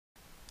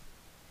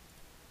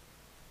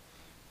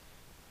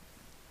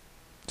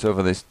So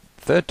for this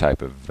third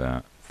type of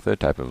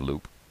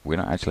loop, we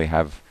don't actually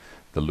have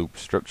the loop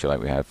structure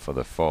like we have for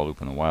the for loop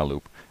and the while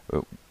loop.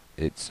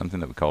 It's something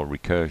that we call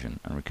recursion,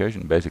 and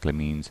recursion basically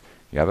means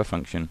you have a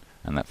function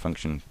and that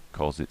function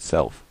calls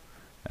itself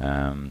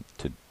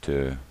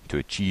to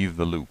achieve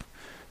the loop.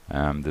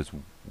 There's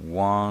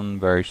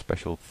one very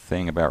special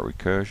thing about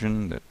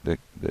recursion that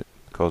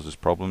causes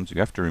problems.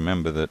 You have to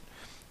remember that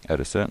at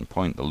a certain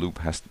point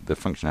the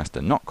function has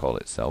to not call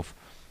itself,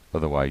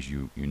 otherwise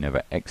you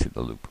never exit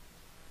the loop,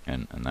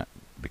 and that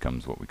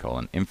becomes what we call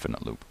an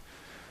infinite loop.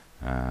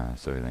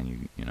 So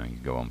then you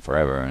go on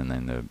forever, and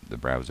then the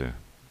browser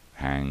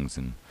hangs,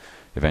 and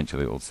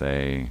eventually it will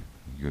say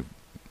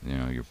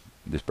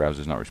this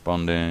browser's not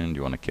responding, do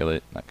you want to kill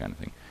it, that kind of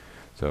thing.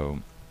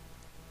 So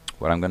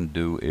what I'm going to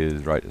do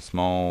is write a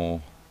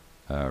small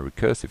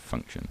recursive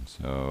function.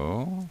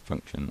 So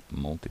function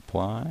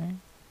multiply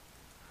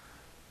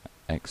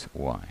x,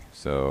 y.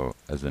 So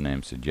as the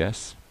name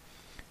suggests,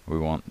 we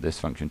want this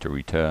function to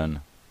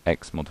return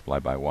x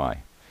multiplied by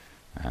y.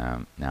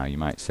 Now you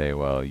might say,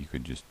 well, you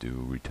could just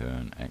do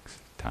return x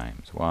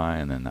times y,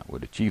 and then that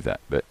would achieve that.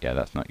 But yeah,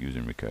 that's not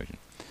using recursion.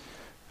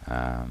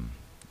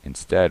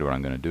 Instead, what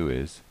I'm going to do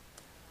is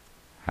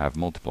have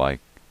multiply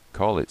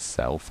call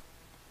itself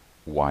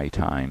y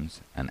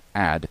times and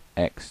add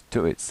x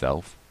to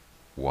itself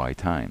y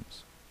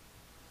times.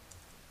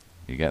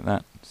 You get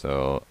that?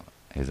 So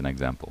here's an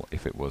example.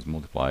 If it was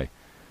multiply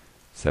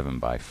 7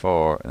 by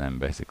 4, and then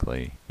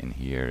basically in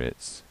here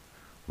it's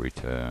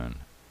return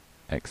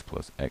x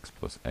plus x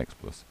plus x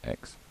plus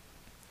x.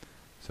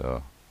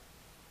 So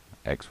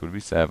x would be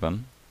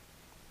 7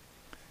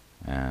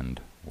 and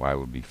y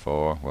would be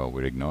 4. Well,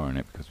 we're ignoring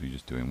it because we're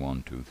just doing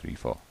 1, 2, 3,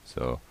 4.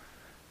 So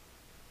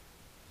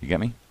you get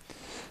me?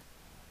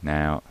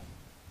 Now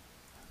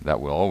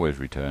that will always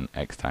return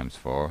x times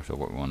 4, so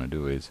what we want to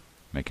do is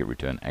make it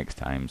return x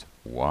times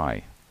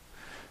y.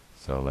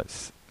 So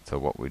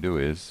what we do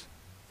is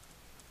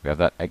we have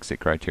that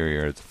exit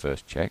criteria as the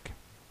first check.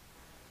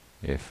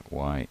 If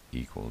y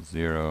equals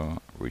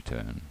 0,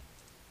 return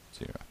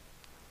 0.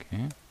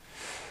 Okay.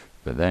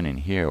 But then in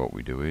here what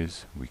we do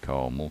is we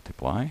call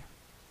multiply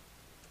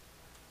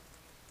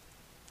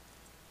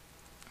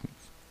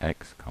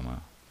x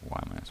comma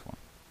y minus 1.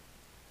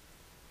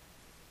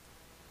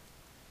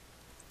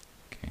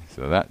 Okay,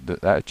 so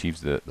that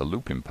achieves the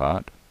looping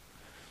part,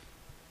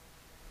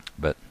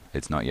 but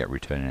it's not yet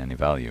returning any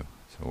value.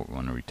 So what we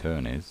want to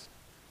return is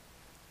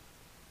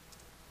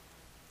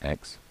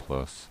x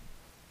plus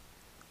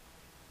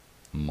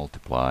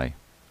multiply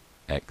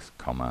x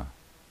comma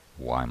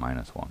y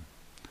minus 1.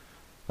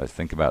 Let's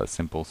think about a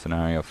simple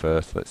scenario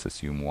first. Let's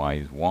assume y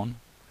is 1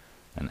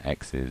 and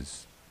x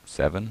is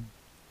 7.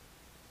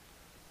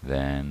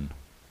 Then,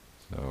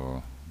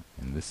 so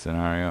in this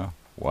scenario,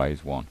 y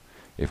is 1.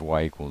 If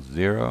y equals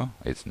 0,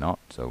 it's not,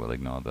 so we'll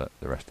ignore the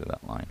rest of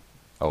that line.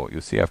 Oh,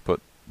 you'll see I've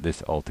put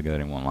this all together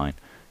in one line.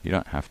 You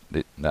don't have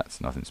to, that's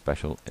nothing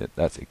special.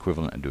 That's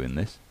equivalent to doing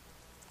this.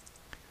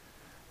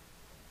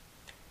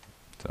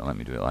 So let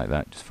me do it like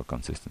that, just for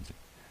consistency.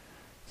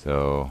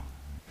 So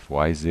if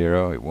y is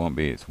 0, it won't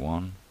be, it's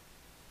 1.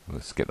 We'll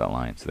skip that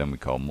line. So then we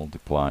call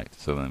multiply,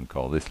 so then we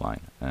call this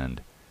line.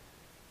 And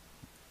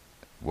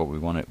what we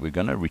want, we're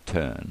going to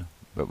return,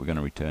 but we're going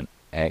to return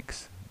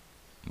x,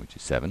 which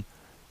is 7,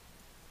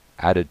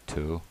 added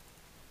to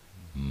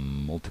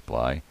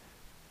multiply,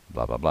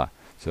 blah, blah, blah.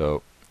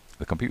 So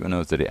the computer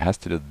knows that it has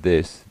to do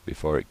this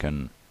before it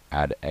can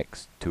add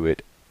x to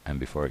it and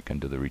before it can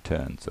do the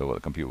return. So what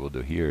the computer will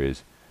do here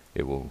is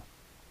it will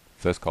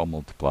first call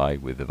multiply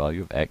with the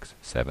value of x,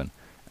 7,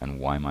 and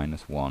y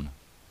minus 1,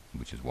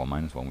 which is 1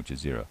 minus 1, which is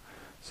 0.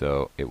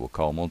 So it will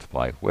call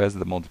multiply. Where's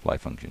the multiply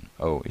function?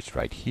 Oh, it's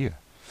right here.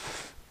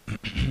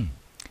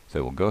 So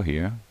it will go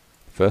here.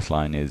 First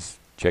line is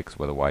checks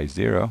whether y is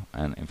 0,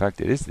 and in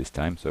fact it is this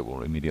time, so it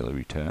will immediately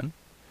return.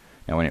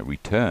 Now when it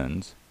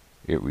returns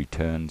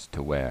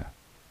to where?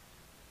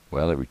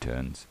 Well, it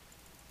returns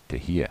to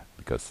here,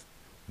 because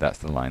that's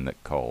the line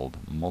that called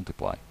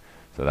multiply.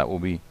 So that will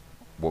be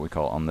what we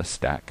call on the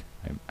stack.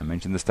 I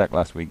mentioned the stack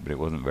last week, but it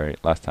wasn't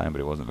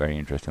very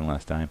interesting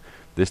last time.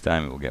 This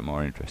time it will get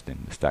more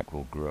interesting. The stack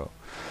will grow.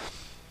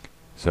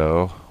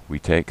 So we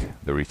take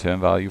the return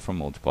value from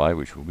multiply,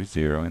 which will be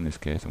 0 in this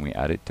case, and we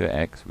add it to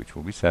x, which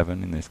will be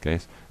 7 in this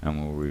case,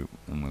 and we'll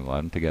add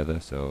them together.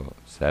 So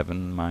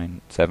 7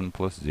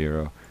 plus 0,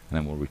 and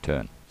then we'll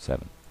return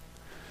 7.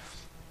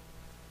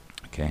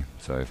 Okay,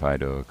 so if I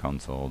do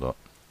console.log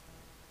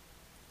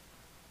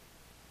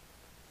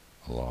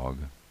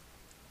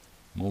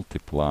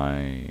multiply,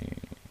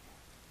 and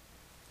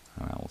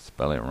I'll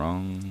spell it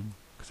wrong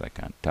because I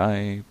can't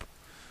type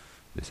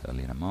this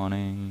early in the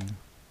morning,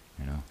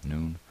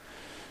 noon.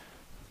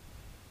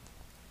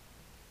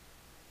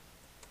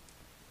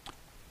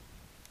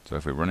 So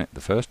if we run it the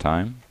first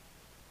time,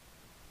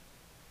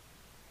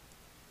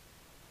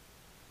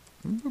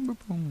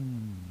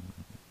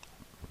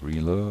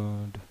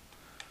 reload,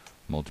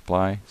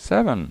 multiply,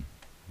 7.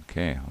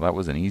 Okay, well, that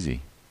was an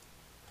easy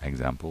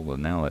example. Well,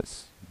 now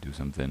let's do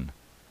something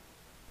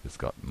that's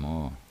got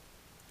more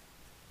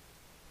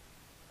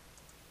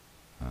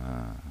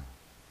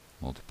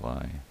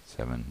multiply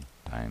 7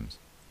 times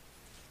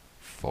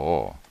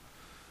 4.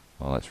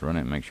 Well, let's run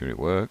it and make sure it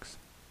works.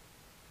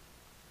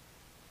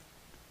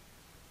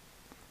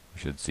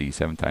 We should see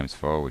 7 times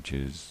 4, which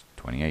is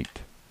 28.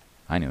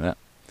 I knew that.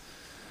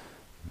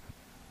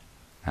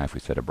 Now if we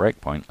set a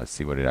breakpoint, let's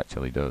see what it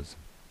actually does.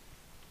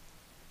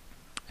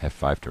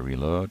 F5 to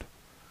reload.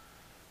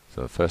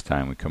 So the first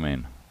time we come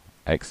in,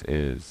 X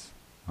is,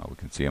 well, we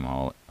can see them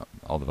all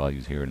the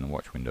values here in the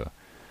watch window.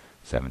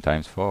 7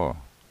 times 4,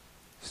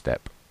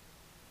 step.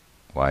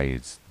 Y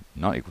is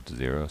not equal to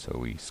 0, so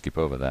we skip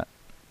over that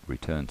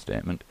return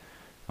statement,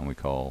 and we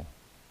call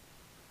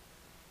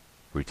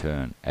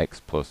return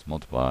X plus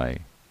multiply.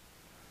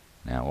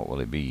 Now what will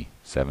it be?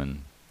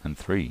 7 and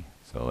 3.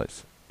 So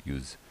let's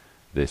use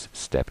this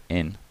step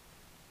in.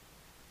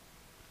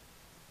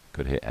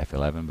 Could hit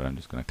F11, but I'm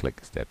just going to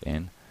click step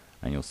in,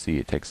 and you'll see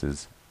it takes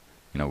us,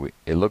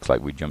 it looks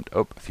like we jumped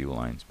up a few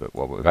lines, but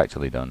what we've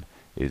actually done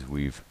is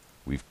we've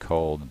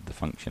called the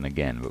function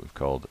again, but we've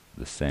called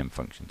the same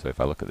function. So if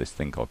I look at this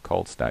thing called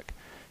call stack,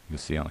 you'll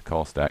see on the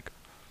call stack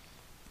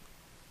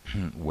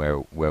where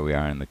we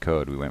are in the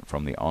code, we went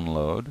from the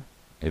onload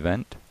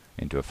event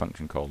into a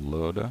function called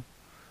loader.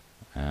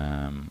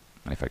 And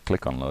if I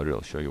click on loader,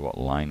 it'll show you what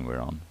line we're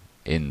on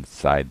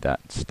inside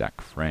that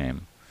stack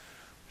frame.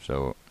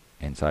 So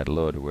inside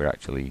loader, we're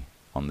actually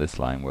on this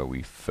line where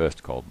we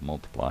first called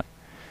multiply.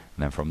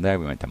 And then from there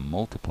we went to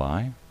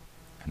multiply,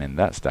 and in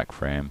that stack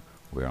frame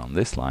we're on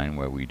this line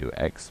where we do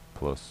X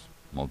plus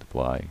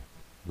multiply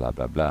blah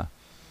blah blah.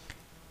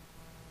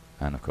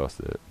 And of course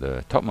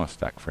the topmost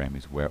stack frame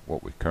is what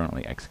we're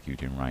currently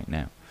executing right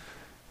now.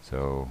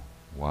 So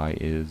Y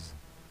is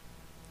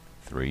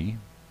 3,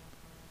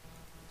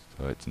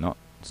 so it's not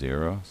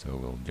 0, so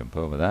we'll jump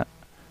over that.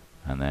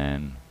 And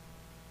then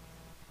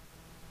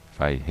if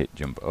I hit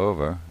jump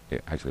over,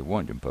 it actually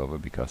won't jump over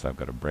because I've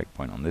got a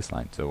breakpoint on this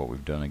line. So what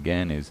we've done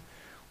again is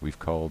we've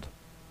called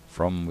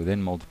from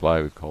within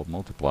multiply, we've called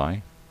multiply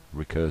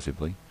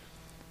recursively.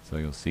 So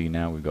you'll see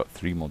now we've got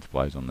 3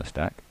 multiplies on the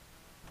stack.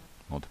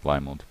 Multiply,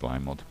 multiply,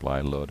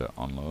 multiply, loader,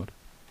 onload.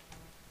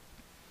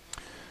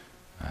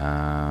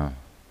 I'm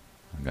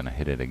going to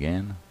hit it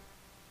again.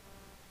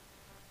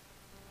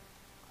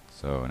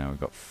 So now we've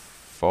got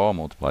 4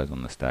 multiplies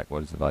on the stack.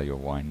 What is the value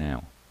of Y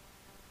now?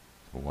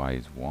 So Y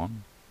is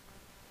 1.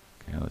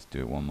 Okay, let's do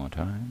it one more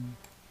time.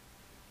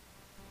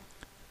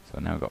 So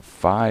now we've got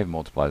 5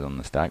 multiplies on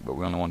the stack, but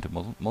we only want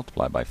to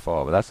multiply by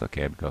 4, but that's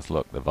okay because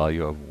look, the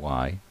value of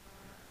Y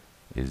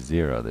is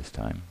 0 this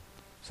time.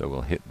 So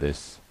we'll hit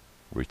this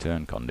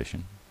return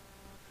condition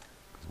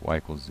because Y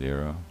equals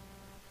 0.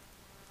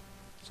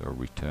 So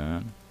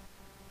return.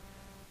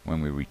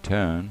 When we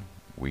return,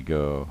 we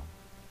go,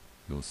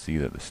 you'll see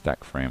that the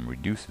stack frame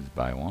reduces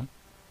by 1.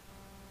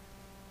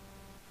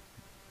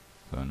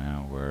 So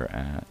now we're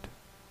at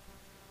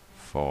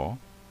 4.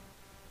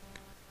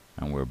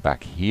 And we're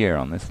back here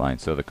on this line.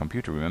 So the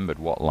computer remembered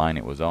what line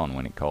it was on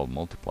when it called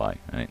multiply,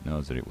 and it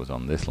knows that it was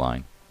on this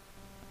line.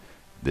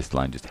 This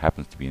line just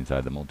happens to be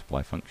inside the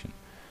multiply function.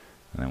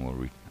 And then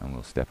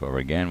we'll step over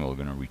again. We're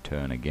going to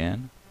return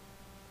again.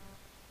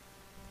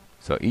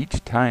 So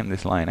each time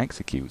this line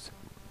executes,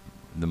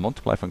 the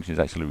multiply function is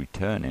actually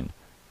returning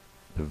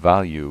the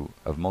value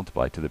of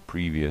multiply to the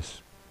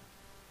previous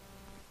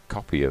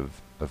copy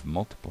of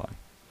multiply.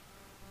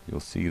 You'll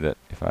see that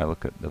if I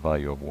look at the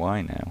value of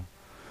Y now,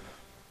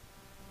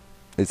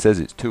 it says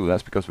it's 2.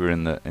 That's because we're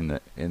in the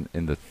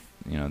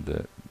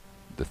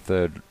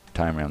third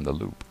time around the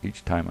loop.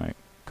 Each time I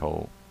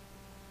call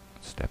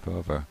step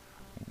over,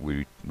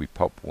 we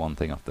pop one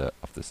thing off the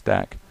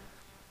stack,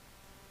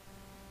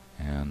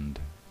 and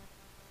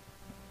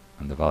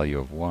the value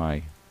of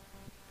Y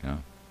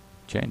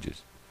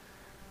changes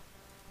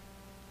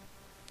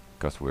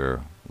because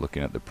we're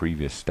looking at the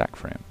previous stack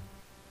frame.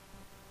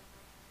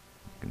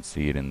 You can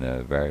see it in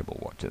the variable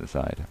watch at the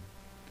side.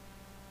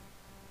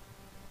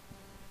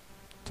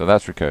 So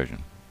that's recursion.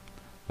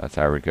 That's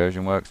how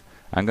recursion works.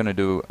 I'm going to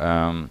do.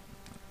 I'm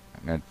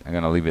going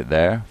to leave it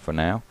there for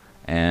now,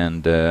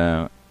 and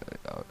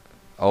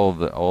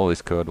all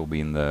this code will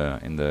be in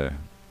the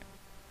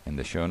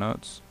show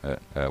notes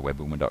at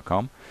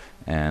webboomer.com.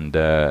 And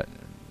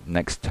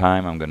next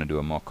time, I'm going to do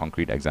a more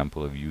concrete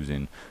example of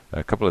using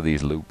a couple of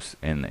these loops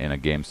in a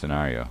game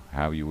scenario.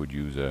 How you would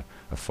use a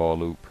for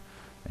loop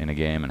in a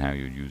game, and how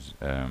you would use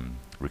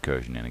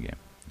recursion in a game.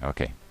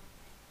 Okay.